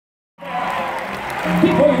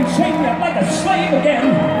People can chain me up like a slave again.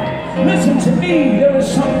 Listen to me, there is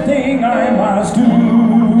something I must do.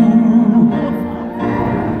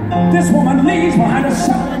 This woman leaves behind a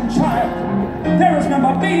suffering child. There is none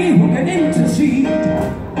but me who can intercede.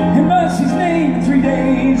 In mercy's name, in 3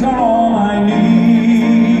 days are all I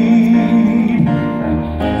need.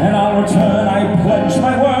 And I'll return, I pledge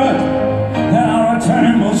my word, that I'll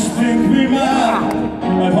return. Must think me mad.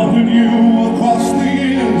 I've hunted you across the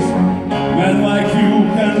years. Men like you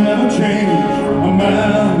can never change a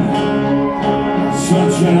man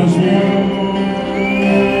such as you.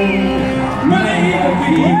 Many will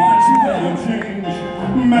be what you will change.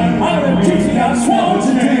 Men I will duty I swore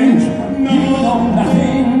to do. You know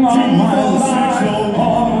nothing of my life.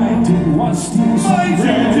 All I did was steal some my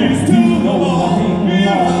duties to the law. We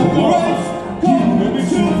have the right. Come with me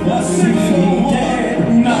to the city dead.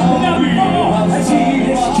 Now we have I see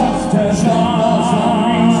this just as long.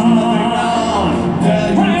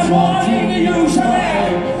 I am warning you, Shabbat,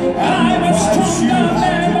 and I'm a stronger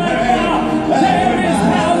man by far. There is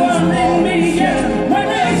power in me yet, my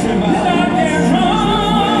race is not yet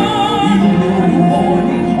wrong. I'm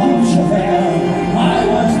warning you, Shabbat, I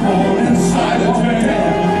was born inside a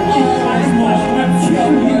jail. If I must not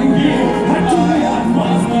kill you, I do what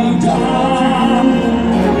must be done.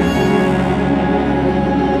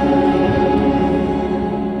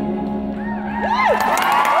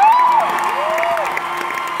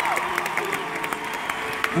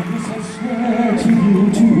 And this I swear to you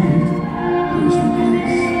too.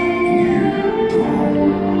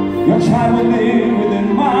 Your child will live within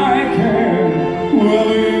my care. Well,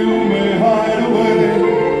 you may hide away.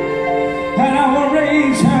 And I will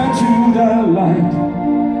raise her to the light.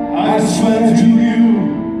 I swear to you.